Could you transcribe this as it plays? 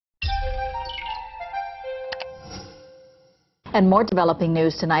And more developing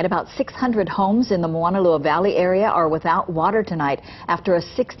news tonight. About 600 homes in the Moanalua Valley area are without water tonight after a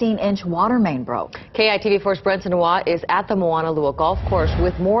 16-inch water main broke. KITV4's Brenton Watt is at the Moanalua Golf Course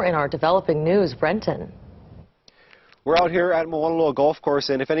with more in our developing news. Brenton. We're out here at Moanalua Golf Course,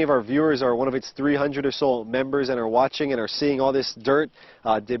 and if any of our viewers are one of its 300 or so members and are watching and are seeing all this dirt,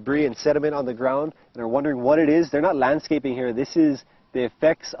 debris and sediment on the ground and are wondering what it is, they're not landscaping here. This is the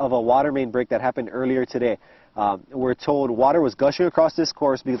effects of a water main break that happened earlier today. We're told water was gushing across this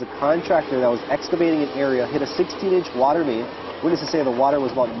course because a contractor that was excavating an area hit a 16-inch water main. Witnesses say the water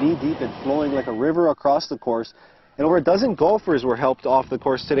was about knee-deep and flowing like a river across the course. And over a dozen golfers were helped off the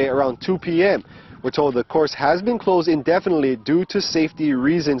course today around 2 p.m. We're told the course has been closed indefinitely due to safety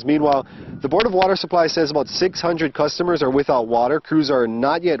reasons. Meanwhile, the Board of Water Supply says about 600 customers are without water. Crews are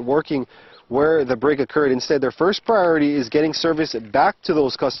not yet working where the break occurred. Instead, their first priority is getting service back to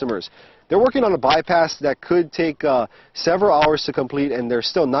those customers. They're working on a bypass that could take several hours to complete, and they're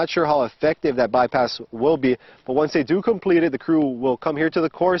still not sure how effective that bypass will be. But once they do complete it, the crew will come here to the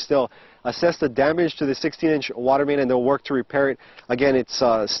course. They'll assess the damage to the 16-inch water main, and they'll work to repair it. Again, it's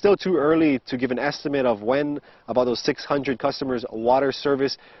still too early to give an estimate of when about those 600 customers' water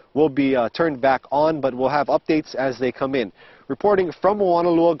service will be turned back on, but we'll have updates as they come in. Reporting from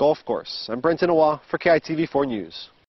Moanalua Golf Course, I'm Brenton Watt for KITV4 News.